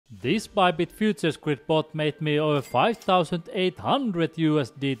This Bybit Futures Grid bot made me over 5,800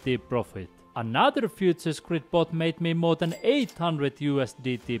 USDT profit. Another Futures Grid bot made me more than 800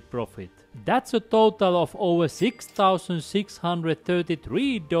 USDT profit. That's a total of over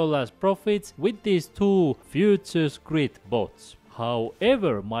 $6,633 profits with these two Futures Grid bots.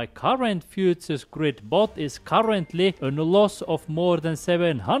 However, my current Futures Grid bot is currently on a loss of more than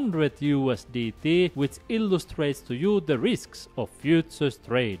 700 USDT, which illustrates to you the risks of futures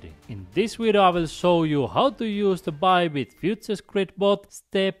trading. In this video I will show you how to use the Bybit Futures Grid bot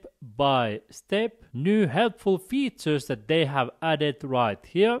step by step, new helpful features that they have added right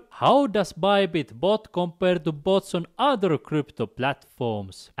here. How does Bybit Bot compare to bots on other crypto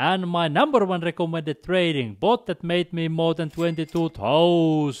platforms? And my number one recommended trading bot that made me more than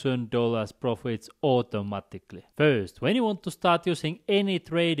 $22,000 profits automatically. First, when you want to start using any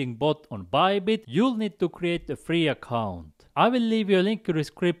trading bot on Bybit, you'll need to create a free account. I will leave you a link in the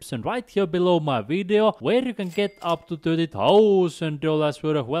description right here below my video where you can get up to $30,000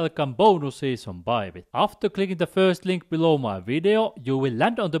 worth of welcome bonuses on Bybit. After clicking the first link below my video, you will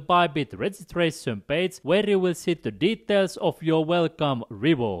land on the Bybit registration page where you will see the details of your welcome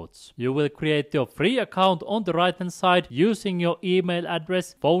rewards. You will create your free account on the right hand side using your email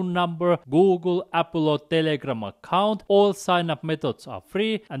address, phone number, Google, Apple or Telegram account. All sign up methods are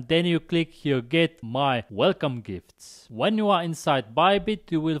free, and then you click here get my welcome gifts. When you are inside Bybit,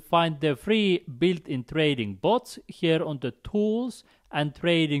 you will find the free built-in trading bots here on the tools and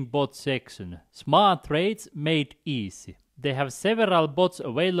trading bot section. Smart trades made easy. They have several bots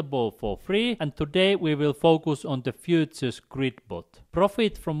available for free, and today we will focus on the Futures Grid bot.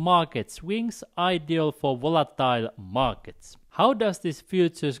 Profit from market swings, ideal for volatile markets. How does this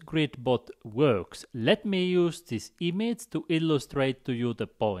Futures Grid bot works? Let me use this image to illustrate to you the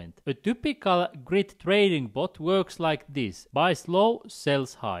point. A typical grid trading bot works like this: buys low,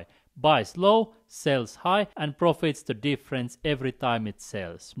 sells high. Buys low, sells high, and profits the difference every time it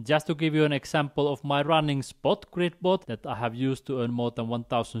sells. Just to give you an example of my running spot grid bot that I have used to earn more than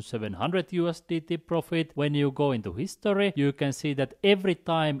 1,700 USDT profit, when you go into history, you can see that every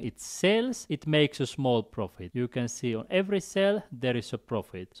time it sells, it makes a small profit. You can see on every sell, there is a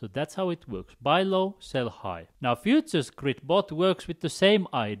profit. So that's how it works. Buy low, sell high. Now, Futures Grid bot works with the same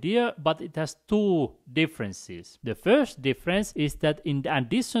idea, but it has two differences. The first difference is that in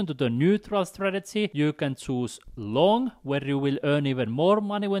addition to the neutral strategy, you can choose long, where you will earn even more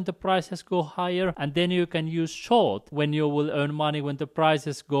money when the prices go higher, and then you can use short when you will earn money when the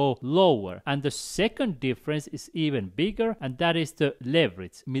prices go lower. And the second difference is even bigger, and that is the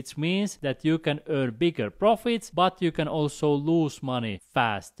leverage, which means that you can earn bigger profits, but you can also lose money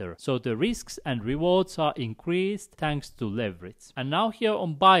faster. So the risks and rewards are increased thanks to leverage. And now here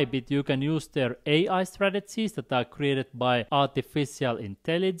on Bybit, you can use their AI strategies that are created by artificial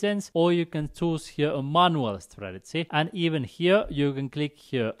intelligence, or you can choose here a manual strategy, and even here you can click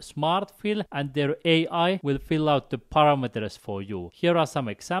here smart fill, and their AI will fill out the parameters for you. Here are some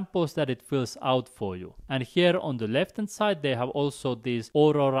examples that it fills out for you. And here on the left hand side they have also these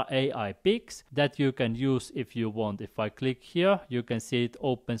Aurora AI picks that you can use if you want. If I click here, you can see it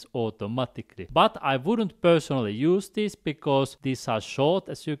opens automatically, but I wouldn't personally use this because these are short,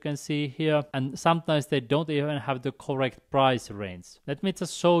 as you can see here, and sometimes they don't even have the correct price range. Let me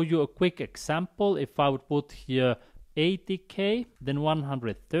just show you a quick example. If I would put here 80k, then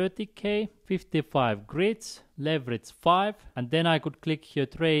 130k, 55 grids, leverage 5, and then I could click here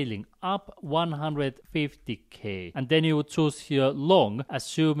trailing up 150k, and then you would choose here long,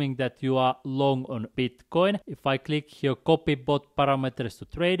 assuming that you are long on Bitcoin. If I click here copy bot parameters to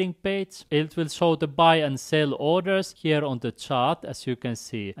trading page, it will show the buy and sell orders here on the chart, as you can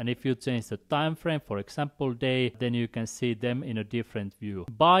see. And if you change the time frame, for example day, then you can see them in a different view.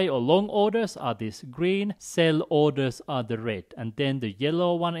 Buy or long orders are this green, sell orders are the red, and then the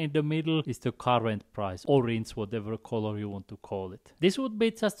yellow one in the middle is the current price, orange, whatever color you want to call it. This would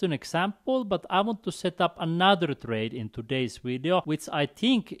be just an example, but I want to set up another trade in today's video, which I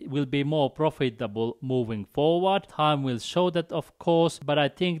think will be more profitable moving forward. Time will show that, of course, but I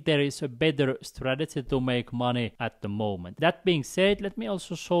think there is a better strategy to make money at the moment. That being said, let me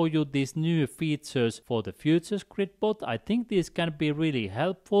also show you these new features for the Futures Grid bot. I think these can be really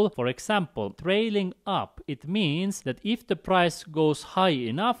helpful. For example, trailing up. It means that if the price goes high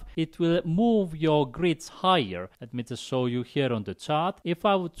enough, it will move your grids high higher. Let me just show you here on the chart. If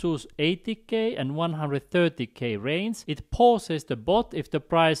I would choose 80k and 130k range, it pauses the bot if the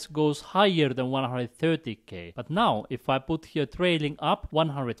price goes higher than 130k. But now if I put here trailing up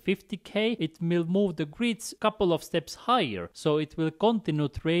 150k, it will move the grids a couple of steps higher, so it will continue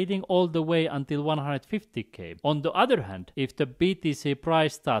trading all the way until 150k. On the other hand, if the BTC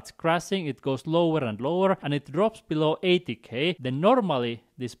price starts crashing, it goes lower and lower and it drops below 80k, then normally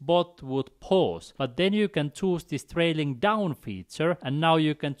this bot would pause. But then you can choose this trailing down feature, and now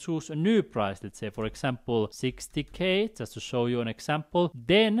you can choose a new price, let's say for example 60k, just to show you an example.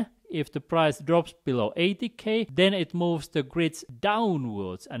 Then if the price drops below 80k, then it moves the grids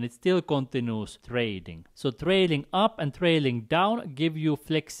downwards and it still continues trading. So trailing up and trailing down give you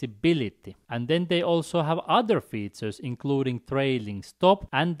flexibility. And then they also have other features including trailing stop,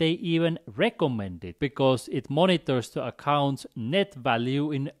 and they even recommend it because it monitors the account's net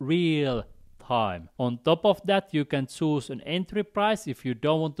value in real time. On top of that, you can choose an entry price if you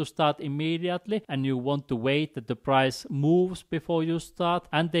don't want to start immediately and you want to wait that the price moves before you start.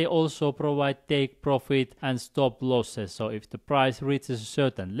 And they also provide take profit and stop losses. So if the price reaches a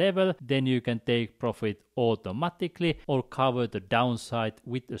certain level, then you can take profit automatically or cover the downside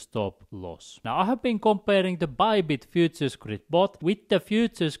with a stop loss. Now I have been comparing the Bybit Futures Grid Bot with the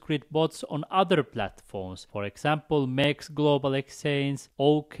Futures Grid Bots on other platforms, for example MEXC Global Exchange,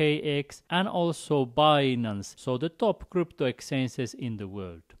 OKX and also Binance, so the top crypto exchanges in the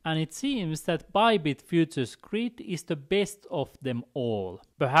world. And it seems that Bybit Futures Grid is the best of them all.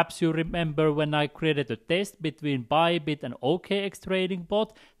 Perhaps you remember when I created a test between Bybit and OKX Trading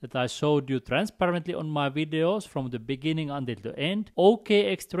Bot that I showed you transparently on my videos from the beginning until the end.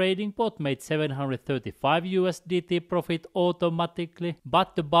 OKX Trading Bot made 735 USDT profit automatically,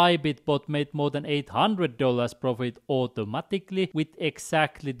 but the Bybit bot made more than $800 profit automatically with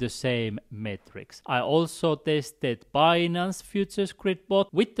exactly the same metrics. I also tested Binance Futures Grid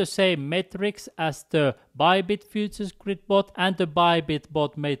Bot with the same metrics as the Bybit Futures Grid Bot, and the Bybit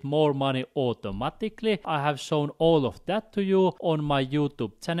bot made more money automatically. I have shown all of that to you on my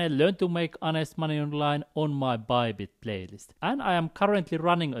YouTube channel Learn to Make Honest Money Online on my Bybit playlist. And I am currently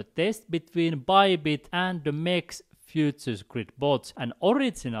running a test between Bybit and the MEXC Futures Grid Bots, and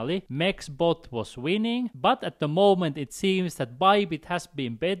originally MEXC Bot was winning, but at the moment it seems that Bybit has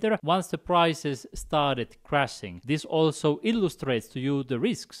been better once the prices started crashing. This also illustrates to you the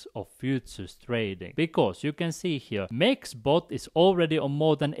risks of futures trading, because you can see here MEXC Bot is already on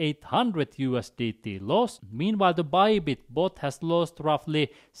more than 800 USDT loss. Meanwhile the Bybit bot has lost roughly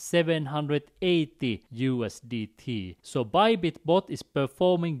 780 USDT. So Bybit bot is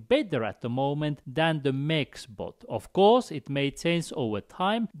performing better at the moment than the MEXC bot. Of course, it may change over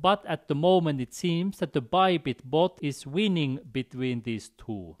time, but at the moment it seems that the Bybit bot is winning between these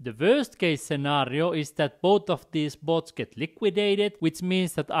two. The worst case scenario is that both of these bots get liquidated, which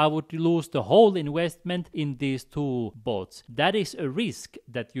means that I would lose the whole investment in these two bots. That is a risk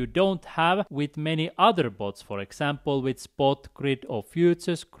that you don't have with many other bots, for example with Spot Grid or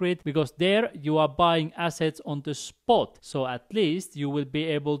Futures Grid, because there you are buying assets on the spot, so at least you will be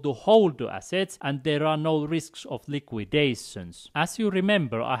able to hold the assets and there are no risks of liquidations. As you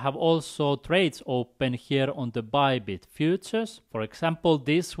remember, I have also trades open here on the Bybit futures. For example,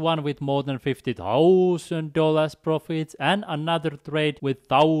 this one with more than $50,000 profits and another trade with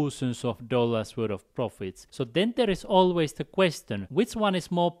thousands of dollars worth of profits. So then there is always the question, which one is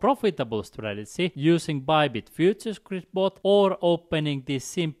more profitable strategy, using Bybit Futures Grid Bot or opening these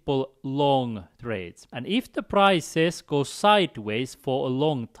simple long trades? And if the prices go sideways for a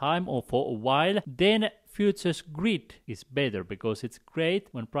long time or for a while, then Futures Grid is better because it's great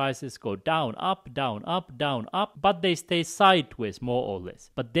when prices go down, up, down, up, down, up, but they stay sideways more or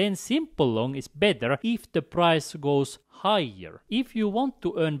less. But then simple long is better if the price goes higher. If you want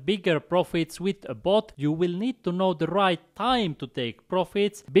to earn bigger profits with a bot, you will need to know the right time to take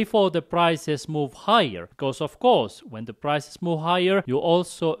profits before the prices move higher. Because of course, when the prices move higher, you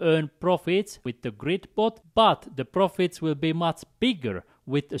also earn profits with the grid bot, but the profits will be much bigger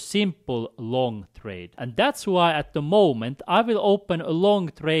with a simple long trade. And that's why at the moment I will open a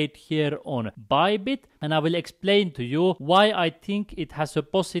long trade here on Bybit, and I will explain to you why I think it has a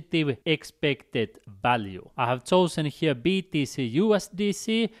positive expected value. I have chosen here BTC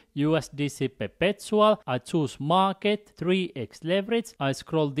USDC, USDC perpetual. I choose market, 3x leverage. I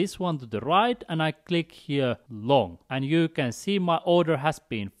scroll this one to the right and I click here long, and you can see my order has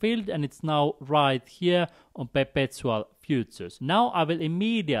been filled and it's now right here on perpetual futures. Now I will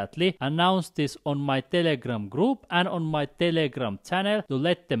immediately announce this on my Telegram group and on my Telegram channel to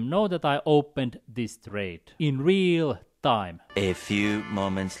let them know that I opened this trade in real time. A few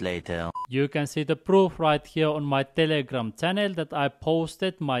moments later. You can see the proof right here on my Telegram channel that I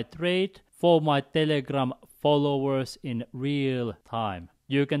posted my trade for my Telegram followers in real time.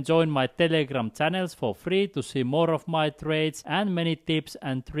 You can join my Telegram channels for free to see more of my trades and many tips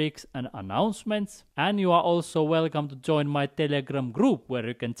and tricks and announcements. And you are also welcome to join my Telegram group where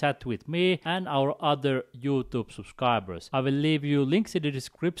you can chat with me and our other YouTube subscribers. I will leave you links in the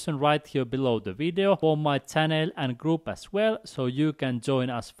description right here below the video for my channel and group as well, so you can join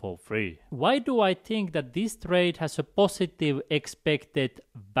us for free. Why do I think that this trade has a positive expected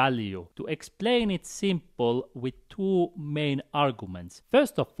value? To explain it simple with two main arguments.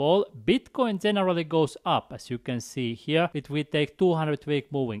 First of all, Bitcoin generally goes up. As you can see here, if we take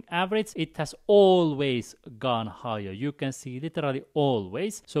 200-week moving average, it has always gone higher. You can see literally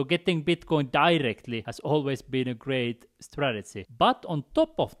always. So getting Bitcoin directly has always been a great strategy. But on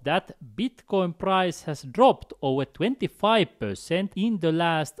top of that, Bitcoin price has dropped over 25% in the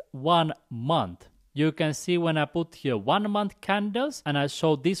last 1 month. You can see when I put here 1 month candles and I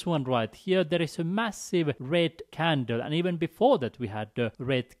show this one right here, there is a massive red candle, and even before that we had the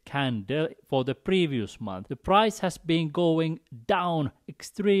red candle for the previous month. The price has been going down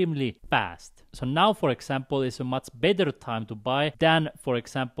extremely fast. So now, for example, is a much better time to buy than, for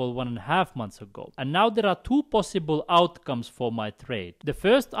example, 1.5 months ago. And now there are two possible outcomes for my trade. The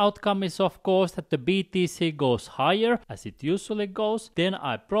first outcome is, of course, that the BTC goes higher as it usually goes. Then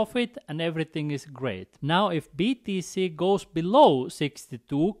I profit and everything is great. Now, if BTC goes below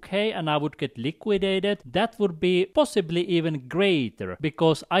 62k and I would get liquidated, that would be possibly even greater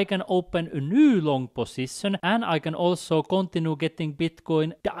because I can open a new long position and I can also continue getting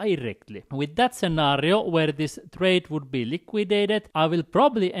Bitcoin directly. With that scenario where this trade would be liquidated, I will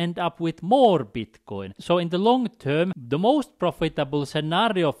probably end up with more Bitcoin. So in the long term, the most profitable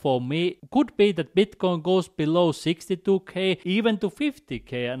scenario for me could be that Bitcoin goes below 62k, even to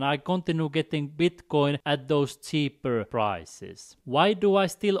 50k, and I continue getting Bitcoin at those cheaper prices. Why do I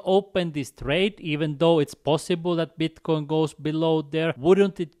still open this trade even though it's possible that Bitcoin goes below there?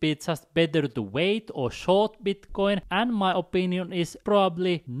 Wouldn't it be just better to wait or short Bitcoin? And my opinion is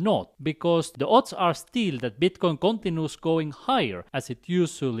probably not, because the odds are still that Bitcoin continues going higher as it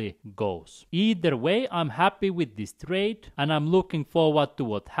usually goes. Either way, I'm happy with this trade and I'm looking forward to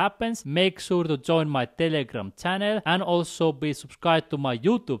what happens. Make sure to join my Telegram channel and also be subscribed to my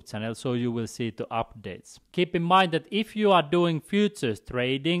YouTube channel so you will see the updates. Keep in mind that if you are doing futures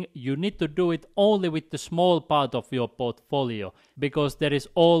trading, you need to do it only with the small part of your portfolio, because there is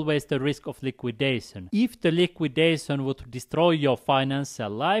always the risk of liquidation. If the liquidation would destroy your financial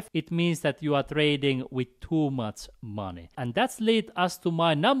life, it means that you are trading with too much money. And that leads us to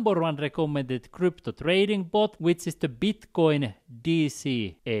my #1 recommended crypto trading bot, which is the Bitcoin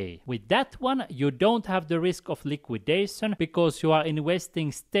DCA. With that one, you don't have the risk of liquidation because you are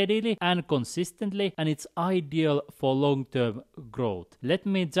investing steadily and consistently, and it's ideal for long-term growth. Let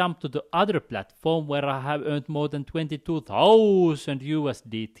me jump to the other platform where I have earned more than 22,000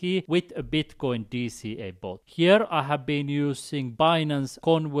 USDT with a Bitcoin DCA bot. Here I have been using Binance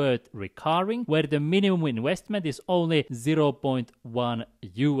Convert Recurring, where the minimum investment is only 0.1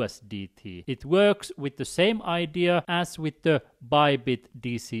 USDT. It works with the same idea as with the Bybit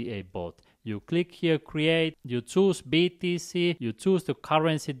DCA bot. You click here create, you choose BTC, you choose the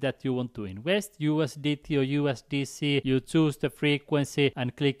currency that you want to invest, USDT or USDC, you choose the frequency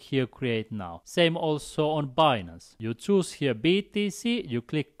and click here create now. Same also on Binance. You choose here BTC, you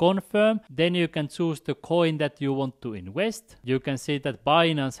click confirm, then you can choose the coin that you want to invest. You can see that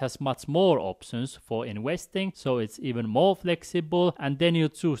Binance has much more options for investing, so it's even more flexible. And then you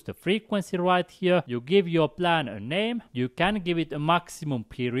choose the frequency right here, you give your plan a name, you can give it a maximum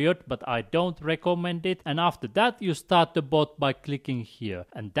period, but I don't recommend it. And after that, you start the bot by clicking here.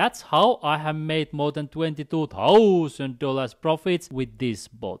 And that's how I have made more than $22,000 profits with this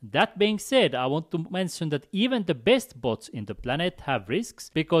bot. That being said, I want to mention that even the best bots in the planet have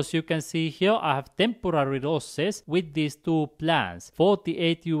risks, because you can see here I have temporary losses with these two plans,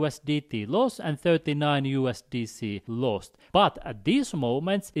 48 USDT loss and 39 USDC lost. But at these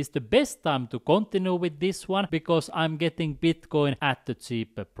moments is the best time to continue with this one because I'm getting Bitcoin at the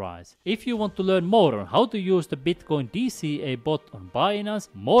cheaper price. If you want to learn more on how to use the Bitcoin DCA bot on Binance,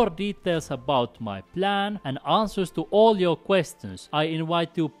 more details about my plan and answers to all your questions, I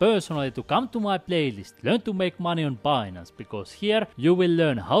invite you personally to come to my playlist Learn to Make Money on Binance, because here you will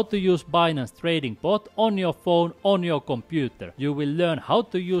learn how to use Binance Trading Bot on your phone, on your computer. You will learn how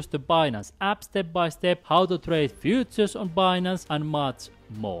to use the Binance app step by step, how to trade futures on Binance and much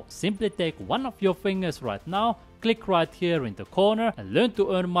more. Simply take one of your fingers right now, click right here in the corner and learn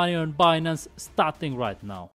to earn money on Binance starting right now.